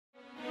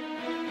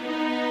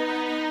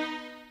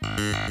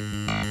From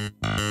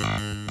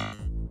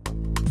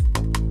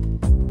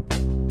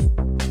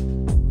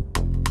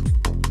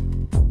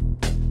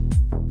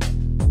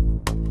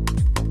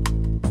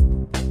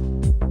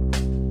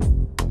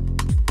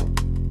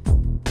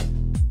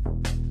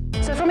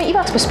an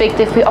eBucks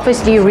perspective, we're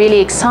obviously really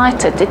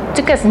excited. It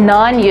took us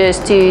 9 years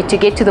to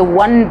get to the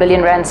 1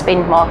 billion rand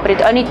spend mark, but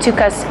it only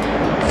took us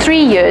 3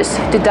 years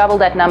to double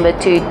that number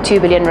to 2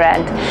 billion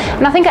rand.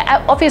 And I think an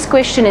obvious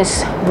question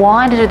is,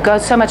 why did it go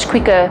so much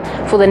quicker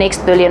for the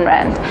next billion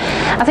rand?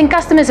 I think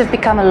customers have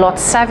become a lot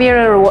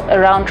savvier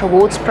around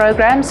rewards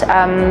programs.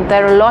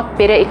 They're a lot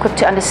better equipped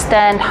to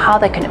understand how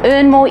they can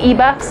earn more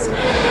eBucks,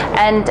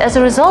 and as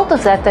a result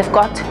of that, they've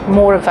got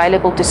more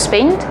available to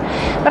spend.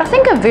 But I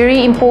think a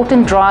very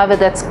important driver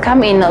that's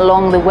come in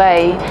along the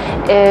way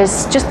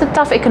is just the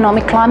tough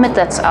economic climate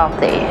that's out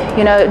there.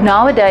 You know,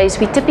 nowadays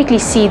we typically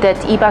see that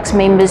eBucks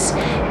members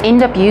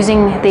end up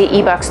using their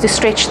eBucks to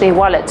stretch their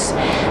wallets.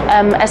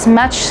 As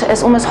much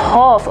as almost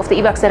half of the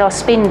eBucks that are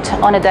spent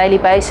on a daily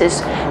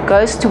basis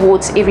goes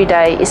towards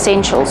everyday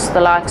essentials,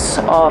 the likes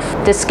of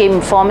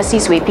Dis-Chem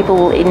pharmacies, where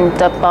people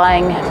end up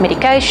buying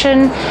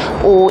medication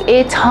or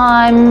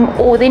airtime,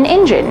 or then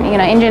Engen. You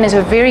know, Engen is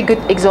a very good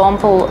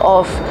example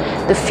of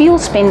the fuel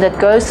spend that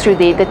goes through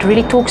there that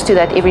really talks to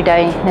that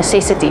everyday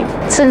necessity.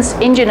 Since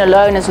Engen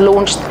alone has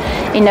launched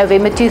in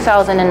November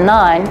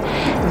 2009,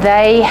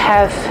 they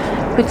have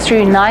put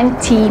through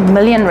 90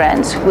 million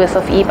rands worth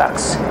of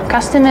eBucks.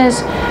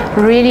 Customers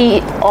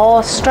really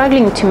are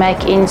struggling to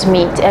make ends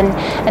meet,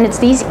 and it's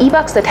these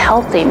eBucks that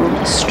help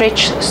them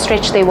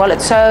stretch their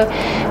wallet. So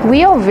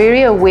we are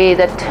very aware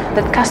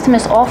that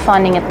customers are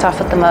finding it tough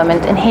at the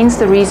moment, and hence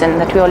the reason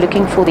that we are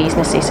looking for these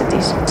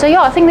necessities. So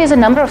yeah, I think there's a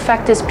number of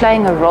factors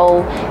playing a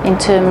role in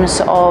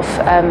terms of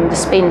the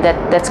spend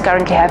that's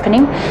currently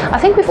happening. I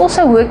think we've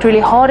also worked really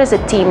hard as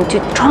a team to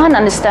try and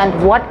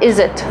understand what is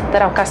it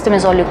that our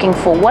customers are looking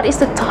for, what is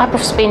the type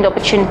of spend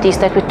opportunities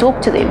that we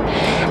talk to them.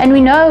 And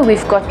we know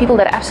we've got people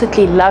that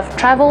absolutely love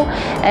travel,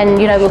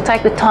 and you know, we'll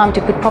take the time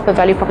to put proper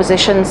value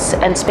propositions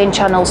and spend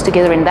channels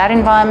together in that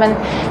environment,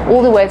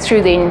 all the way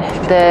through then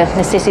the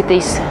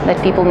necessities that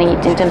people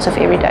need in terms of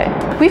everyday.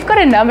 We've got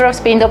a number of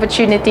spend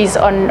opportunities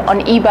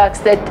on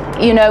eBucks that,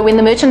 you know, when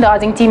the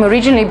merchandising team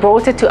originally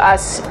brought it to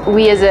us,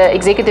 we as an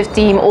executive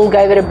team all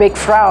gave it a big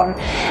frown.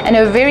 And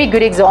a very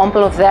good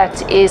example of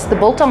that is the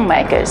biltong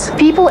makers.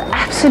 People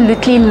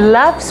absolutely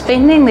love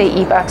spending their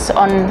eBucks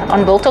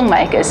on biltong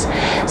makers.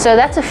 So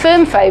that's a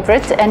firm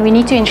favorite, and we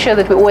need to ensure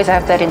that we always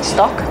have that in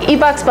stock.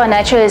 eBucks by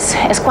nature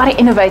is quite an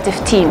innovative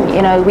team.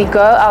 You know, we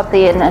go out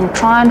there and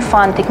try and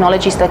find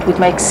technologies that would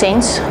make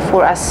sense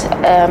for us,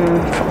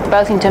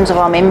 both in terms of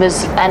our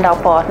members and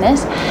our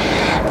partners.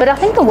 But I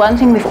think the one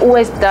thing we've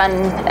always done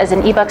as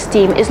an eBucks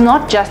team is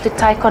not just to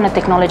take on a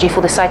technology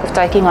for the sake of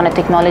taking on a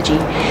technology.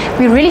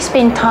 We really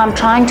spend time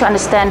trying to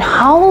understand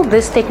how will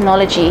this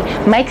technology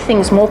make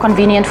things more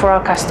convenient for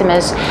our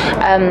customers,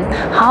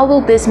 how will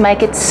this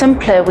make it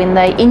simpler when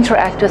they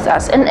interact with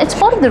us. And it's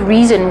part of the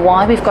reason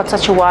why we've got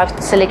such a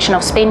wide selection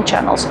of spend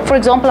channels. For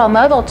example, our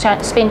mobile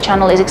spend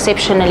channel is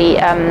exceptionally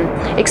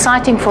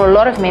exciting for a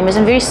lot of members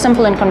and very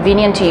simple and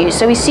convenient to use.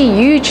 So we see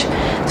huge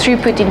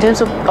throughput in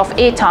terms of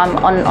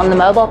airtime on the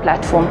mobile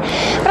platform.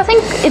 But I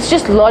think it's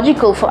just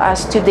logical for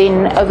us to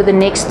then, over the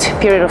next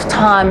period of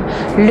time,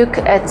 look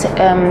at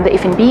the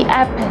FNB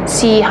app and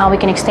see how we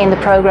can extend the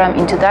program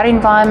into that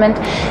environment,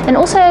 and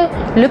also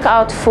look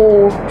out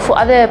for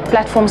other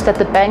platforms that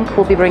the bank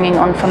will be bringing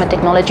on from a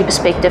technology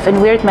perspective,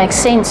 and where it makes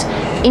sense,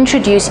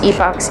 introduce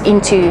eBucks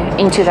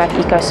into that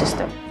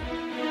ecosystem.